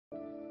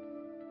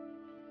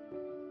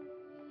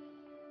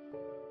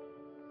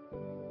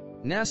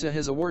NASA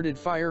has awarded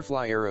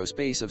Firefly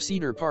Aerospace of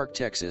Cedar Park,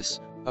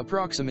 Texas,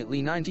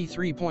 approximately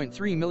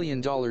 $93.3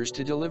 million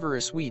to deliver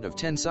a suite of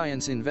 10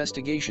 science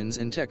investigations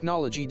and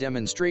technology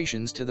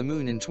demonstrations to the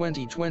Moon in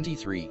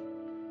 2023.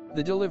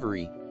 The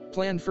delivery,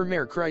 planned for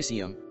Mare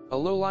Crisium, a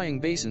low-lying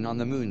basin on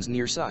the Moon's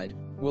near side,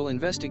 will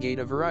investigate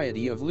a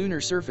variety of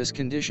lunar surface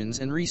conditions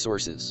and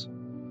resources.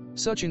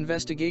 Such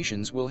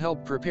investigations will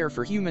help prepare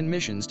for human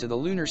missions to the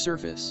lunar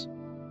surface.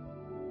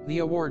 The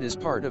award is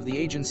part of the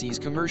agency's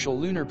Commercial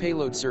Lunar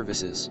Payload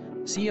Services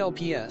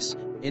 (CLPS)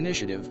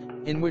 initiative,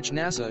 in which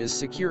NASA is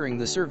securing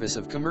the service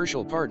of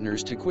commercial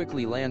partners to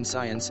quickly land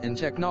science and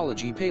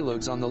technology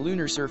payloads on the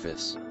lunar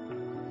surface.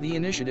 The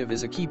initiative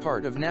is a key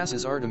part of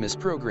NASA's Artemis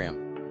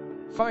program.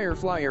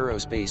 Firefly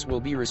Aerospace will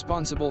be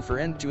responsible for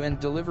end-to-end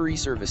delivery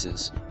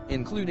services,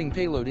 including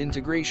payload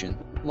integration,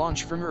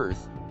 launch from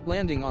Earth,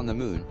 landing on the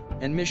Moon,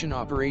 and mission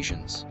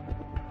operations.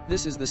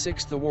 This is the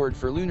 6th award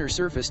for lunar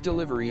surface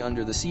delivery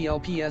under the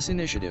CLPS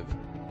initiative.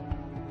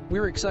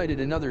 We're excited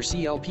another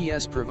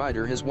CLPS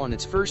provider has won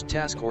its first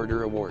task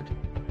order award.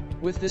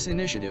 With this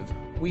initiative,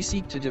 we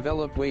seek to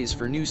develop ways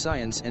for new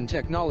science and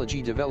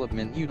technology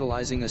development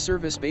utilizing a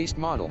service-based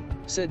model,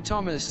 said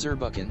Thomas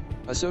Zurbuchen,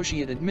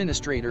 Associate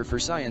Administrator for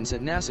Science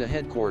at NASA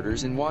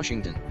headquarters in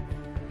Washington.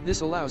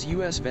 This allows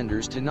U.S.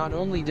 vendors to not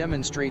only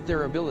demonstrate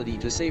their ability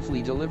to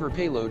safely deliver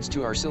payloads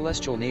to our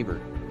celestial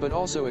neighbor, but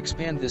also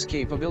expand this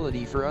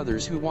capability for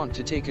others who want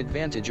to take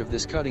advantage of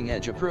this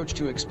cutting-edge approach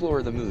to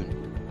explore the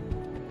Moon.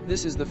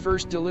 This is the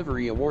first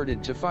delivery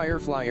awarded to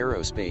Firefly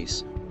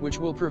Aerospace, which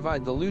will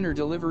provide the lunar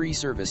delivery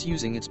service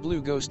using its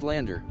Blue Ghost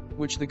lander,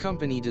 which the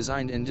company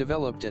designed and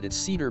developed at its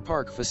Cedar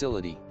Park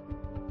facility.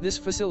 This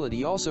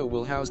facility also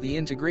will house the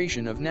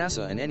integration of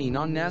NASA and any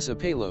non-NASA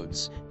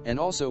payloads, and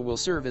also will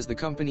serve as the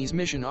company's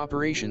mission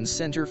operations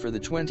center for the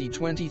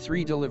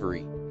 2023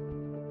 delivery.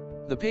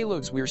 The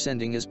payloads we're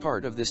sending as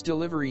part of this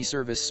delivery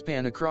service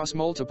span across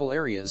multiple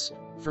areas,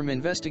 from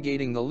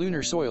investigating the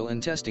lunar soil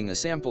and testing a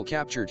sample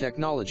capture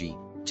technology,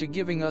 to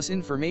giving us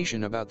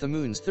information about the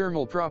Moon's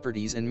thermal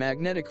properties and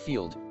magnetic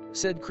field,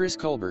 said Chris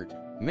Colbert,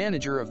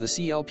 manager of the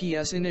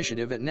CLPS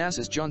initiative at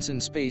NASA's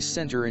Johnson Space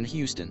Center in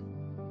Houston.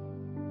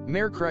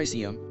 Mare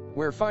Crisium,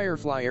 where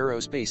Firefly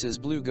Aerospace's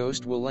Blue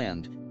Ghost will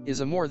land,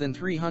 is a more than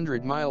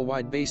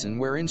 300-mile-wide basin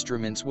where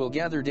instruments will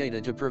gather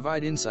data to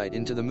provide insight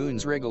into the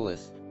Moon's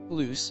regolith,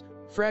 loose,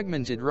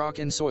 fragmented rock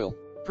and soil,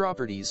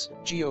 properties,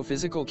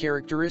 geophysical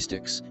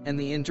characteristics, and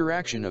the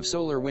interaction of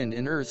solar wind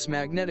and Earth's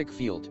magnetic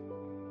field.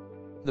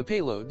 The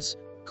payloads,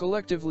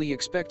 collectively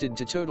expected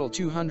to total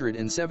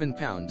 207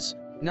 pounds,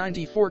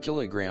 94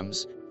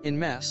 kilograms, in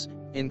mass,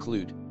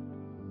 include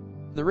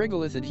the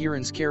regolith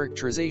adherence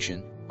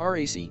characterization,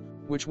 RAC,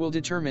 which will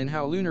determine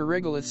how lunar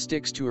regolith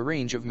sticks to a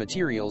range of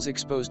materials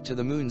exposed to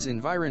the Moon's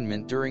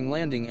environment during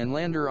landing and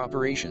lander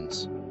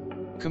operations.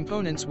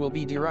 Components will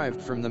be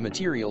derived from the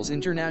Materials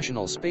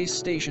International Space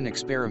Station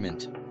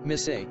Experiment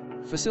 (MISA)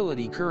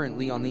 facility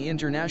currently on the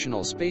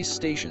International Space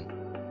Station.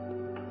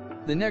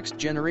 The Next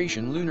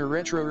Generation Lunar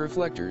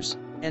Retroreflectors,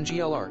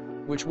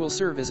 NGLR, which will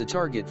serve as a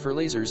target for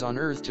lasers on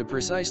Earth to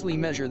precisely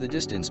measure the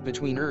distance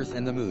between Earth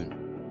and the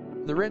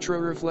Moon. The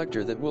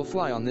retroreflector that will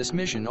fly on this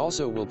mission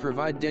also will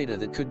provide data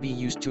that could be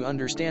used to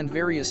understand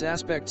various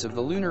aspects of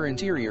the lunar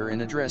interior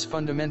and address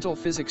fundamental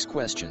physics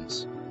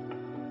questions.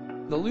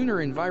 The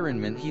Lunar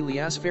Environment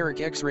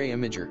Heliospheric X-ray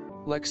Imager,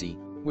 LEXI,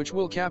 which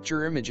will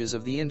capture images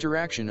of the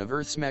interaction of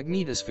Earth's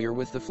magnetosphere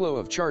with the flow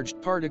of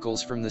charged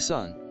particles from the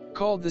Sun,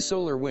 called the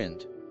solar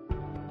wind.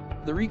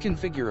 The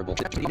reconfigurable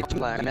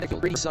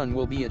Sun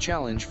will be a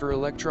challenge for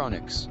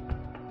electronics.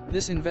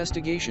 This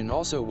investigation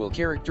also will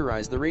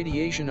characterize the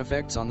radiation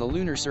effects on the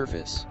lunar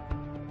surface.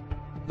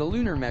 The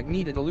Lunar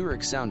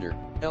Magnetotelluric Sounder,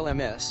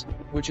 LMS,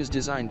 which is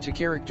designed to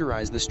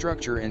characterize the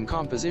structure and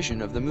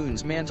composition of the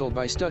Moon's mantle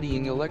by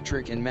studying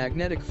electric and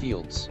magnetic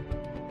fields.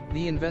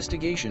 The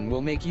investigation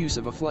will make use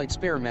of a flight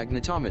spare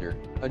magnetometer,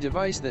 a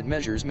device that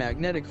measures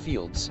magnetic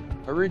fields,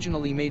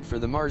 originally made for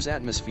the Mars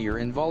Atmosphere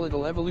and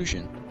Volatile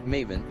Evolution,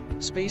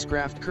 MAVEN,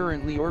 spacecraft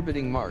currently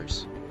orbiting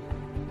Mars.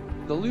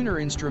 The Lunar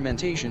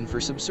Instrumentation for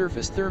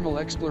Subsurface Thermal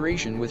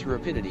Exploration with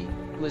Rapidity,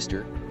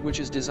 LISTER, which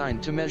is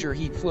designed to measure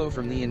heat flow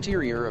from the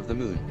interior of the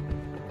Moon.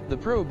 The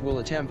probe will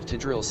attempt to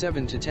drill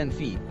 7 to 10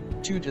 feet,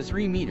 2 to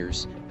 3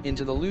 meters,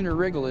 into the lunar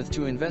regolith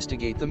to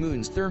investigate the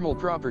Moon's thermal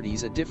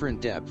properties at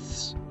different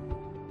depths.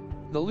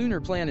 The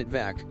Lunar Planet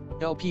VAC,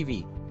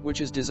 LPV,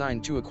 which is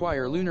designed to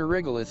acquire lunar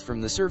regolith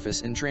from the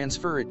surface and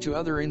transfer it to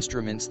other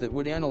instruments that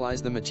would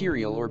analyze the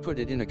material or put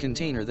it in a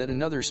container that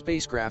another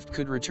spacecraft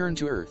could return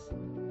to Earth.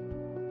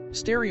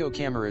 Stereo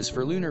cameras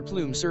for lunar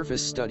plume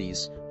surface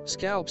studies,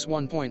 SCALPS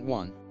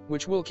 1.1,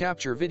 which will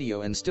capture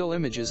video and still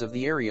images of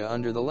the area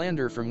under the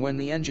lander from when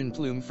the engine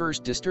plume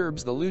first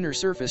disturbs the lunar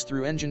surface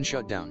through engine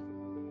shutdown.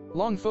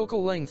 Long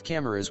focal length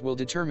cameras will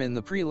determine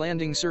the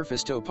pre-landing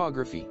surface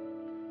topography.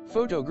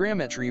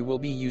 Photogrammetry will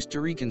be used to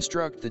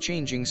reconstruct the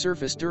changing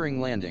surface during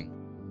landing.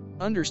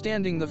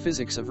 Understanding the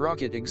physics of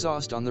rocket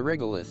exhaust on the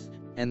regolith,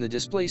 and the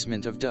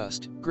displacement of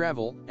dust,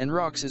 gravel, and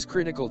rocks is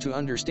critical to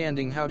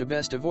understanding how to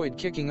best avoid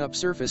kicking up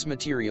surface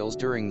materials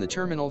during the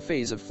terminal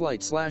phase of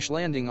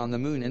flight/landing on the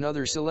Moon and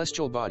other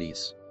celestial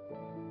bodies.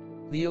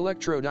 The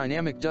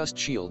electrodynamic dust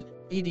shield,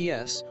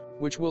 EDS,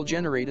 which will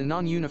generate a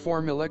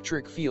non-uniform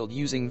electric field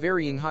using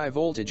varying high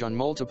voltage on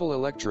multiple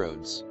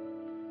electrodes.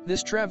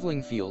 This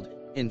traveling field,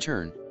 in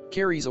turn,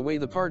 carries away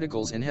the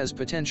particles and has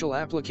potential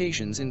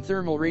applications in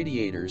thermal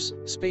radiators,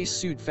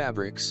 spacesuit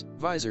fabrics,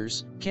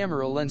 visors,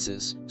 camera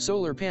lenses,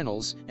 solar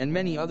panels, and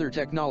many other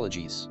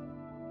technologies.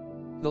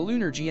 The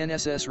Lunar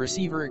GNSS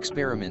Receiver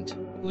Experiment,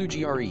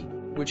 LuGRE,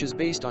 which is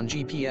based on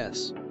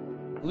GPS.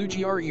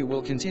 LuGRE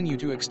will continue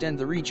to extend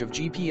the reach of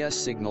GPS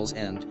signals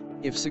and,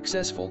 if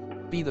successful,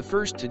 be the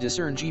first to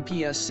discern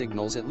GPS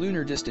signals at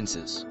lunar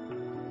distances.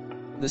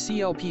 The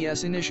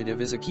CLPS initiative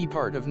is a key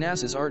part of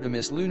NASA's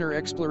Artemis lunar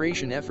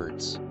exploration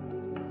efforts.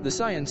 The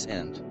science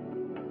and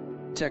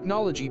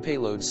technology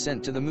payloads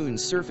sent to the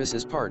Moon's surface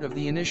as part of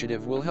the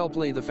initiative will help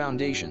lay the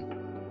foundation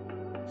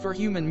for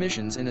human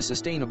missions and a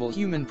sustainable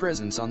human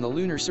presence on the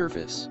lunar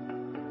surface.